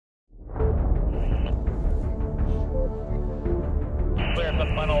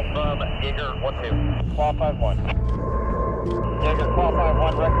the final from Jaeger 1-2. Qual 5-1. Jaeger Qual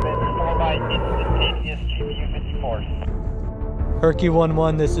 5-1 recommends 4 by instantaneous GPU 54s. Herky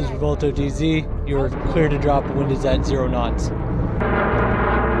 1-1, this is Rivolto DZ. You're clear to drop, wind is at 0 knots.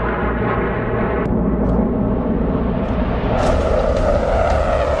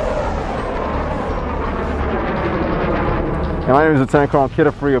 My name is Lieutenant Colonel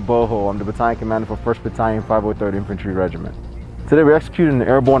Kitefre Oboho. I'm the Battalion Commander for 1st Battalion 503rd Infantry Regiment. Today we're executing an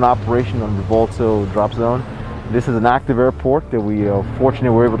airborne operation on Rivolto Drop Zone. This is an active airport that we are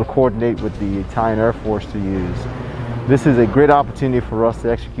fortunate we're able to coordinate with the Italian Air Force to use. This is a great opportunity for us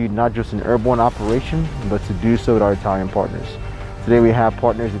to execute not just an airborne operation, but to do so with our Italian partners. Today we have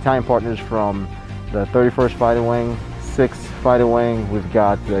partners, Italian partners from the 31st Fighter Wing, 6th Fighter Wing. We've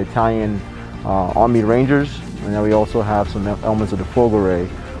got the Italian Army Rangers, and then we also have some elements of the Fog Array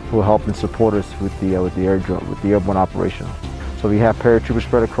who will help and support us with the airborne operation. So we have paratroopers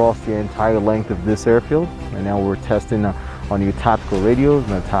spread across the entire length of this airfield, and now we're testing on new tactical radios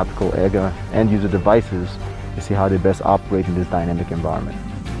and tactical end-user devices to see how they best operate in this dynamic environment.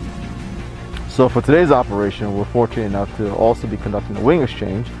 So for today's operation, we're fortunate enough to also be conducting a wing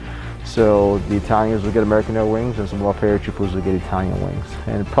exchange. So the Italians will get American Air Wings, and some of our paratroopers will get Italian wings.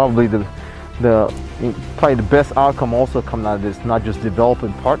 And probably the best outcome also coming out of this, not just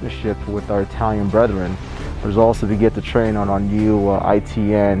developing partnership with our Italian brethren, but also we get to train on our new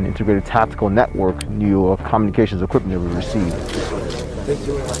ITN, Integrated Tactical Network, new communications equipment that we received. Thank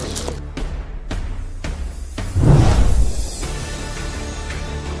you very much.